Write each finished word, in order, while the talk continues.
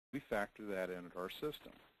we factor that into our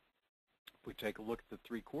system. If we take a look at the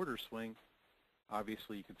 3/4 swing,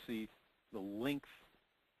 obviously you can see the length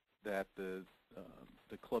that the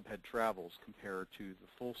club head travels compared to the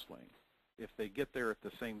full swing. If they get there at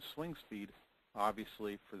the same swing speed,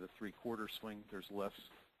 obviously for the 3/4 swing, there's less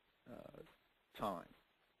time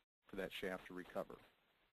for that shaft to recover.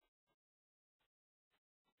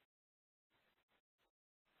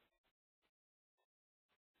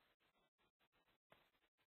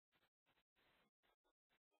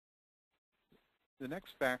 The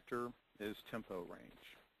next factor is tempo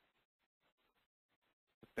range.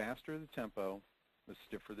 The faster the tempo, the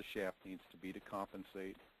stiffer the shaft needs to be to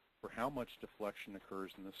compensate for how much deflection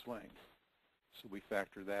occurs in the swing. So we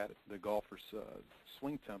factor that, the golfer's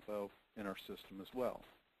swing tempo, in our system as well.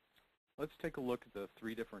 Let's take a look at the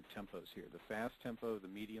 3 different tempos here, the fast tempo, the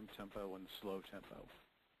medium tempo, and the slow tempo.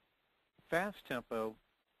 Fast tempo,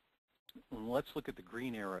 let's look at the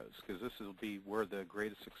green arrows, because this will be where the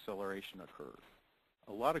greatest acceleration occurs.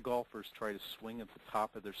 A lot of golfers try to swing at the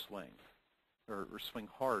top of their swing, or swing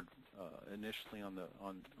hard initially on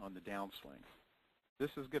the downswing.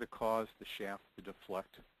 This is going to cause the shaft to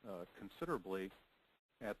deflect considerably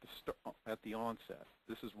at the onset.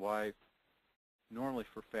 This is why normally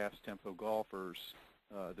for fast tempo golfers,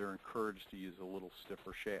 they're encouraged to use a little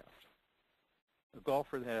stiffer shaft. A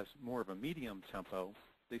golfer that has more of a medium tempo,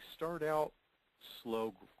 they start out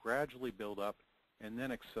slow, gradually build up, and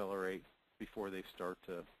then accelerate before they start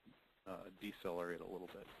to decelerate a little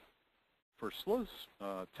bit. For a slow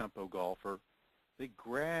tempo golfer, they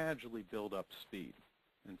gradually build up speed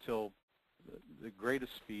until the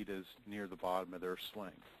greatest speed is near the bottom of their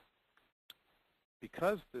swing.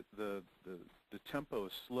 Because the tempo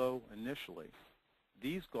is slow initially,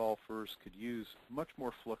 these golfers could use much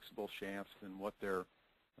more flexible shafts than what their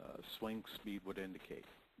swing speed would indicate.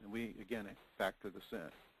 And we, again, factor this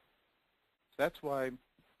in. That's why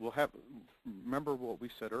we'll have, remember what we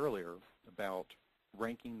said earlier about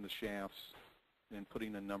ranking the shafts and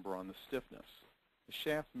putting a number on the stiffness. The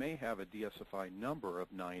shaft may have a DSFI number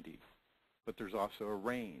of 90, but there's also a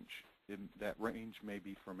range. That range may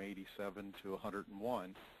be from 87 to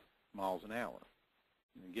 101 miles an hour.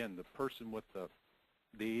 And again, the person with the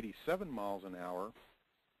 87 miles an hour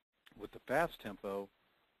with the fast tempo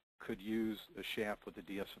could use a shaft with a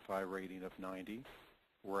DSFI rating of 90,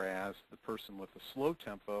 whereas the person with the slow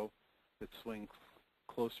tempo that swings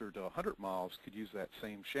closer to 100 miles could use that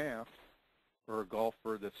same shaft, or a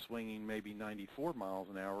golfer that's swinging maybe 94 miles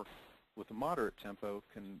an hour with a moderate tempo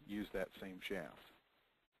can use that same shaft.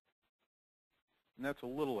 And that's a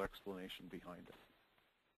little explanation behind it.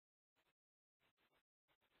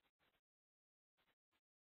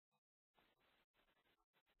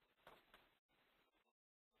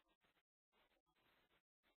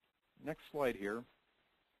 Next slide here.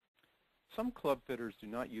 Some club fitters do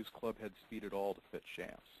not use club head speed at all to fit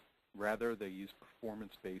shafts. Rather, they use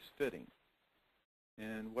performance-based fitting.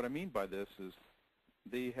 And what I mean by this is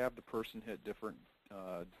they have the person hit different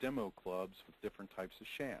demo clubs with different types of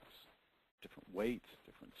shafts, different weights,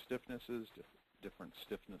 different stiffnesses, different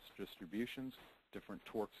stiffness distributions, different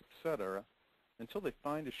torques, etc., until they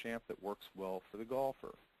find a shaft that works well for the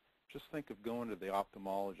golfer. Just think of going to the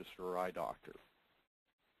ophthalmologist or eye doctor.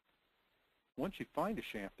 Once you find a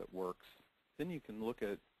shaft that works, then you can look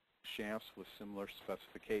at shafts with similar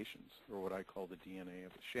specifications, or what I call the DNA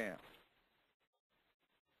of the shaft.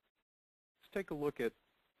 Let's take a look at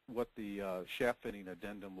what the shaft fitting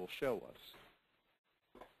addendum will show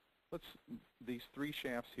us. These 3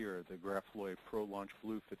 shafts here, the Grafloy Pro Launch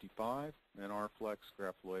Blue 55 and R-Flex,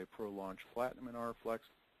 Grafloy Pro Launch Platinum and R-Flex,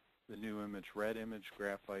 the new image Red Image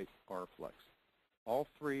Graphite R-Flex. All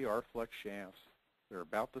 3 R-Flex shafts, they're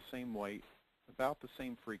about the same weight, about the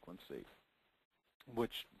same frequency,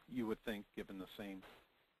 which you would think given the same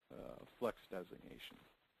flex designation.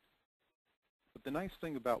 But the nice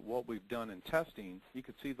thing about what we've done in testing, you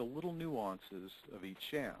can see the little nuances of each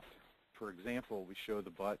shaft. For example, we show the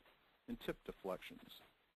butt and tip deflections.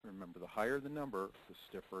 Remember, the higher the number, the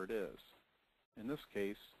stiffer it is. In this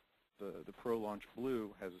case, the Pro Launch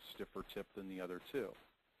Blue has a stiffer tip than the other 2.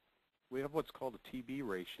 We have what's called a TB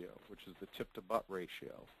ratio, which is the tip to butt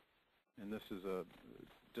ratio. And this is a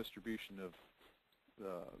distribution of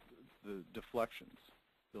the deflections.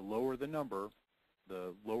 The lower the number,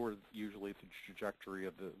 the lower usually the trajectory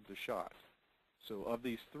of the shot. So of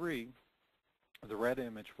these 3, the Red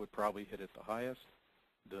Image would probably hit it the highest,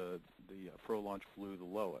 the Pro Launch Blue the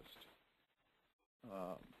lowest.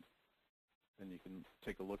 And you can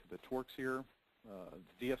take a look at the torques here.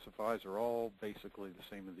 The DSFIs are all basically the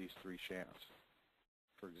same as these 3 shafts.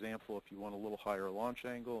 For example, if you want a little higher launch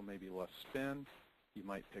angle, maybe less spin, You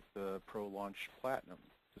might pick the Pro Launch Platinum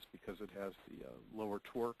just because it has the lower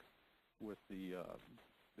torque with the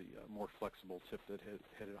more flexible tip that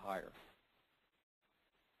headed higher.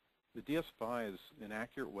 The DS5 is an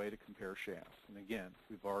accurate way to compare shafts, and again,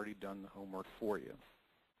 we've already done the homework for you.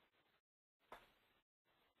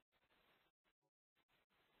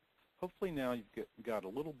 Hopefully now you've got a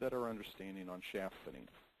little better understanding on shaft fitting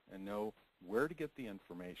and know where to get the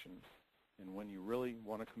information and when you really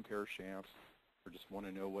want to compare shafts or just want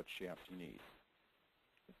to know what shaft you need.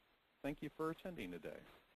 Thank you for attending today.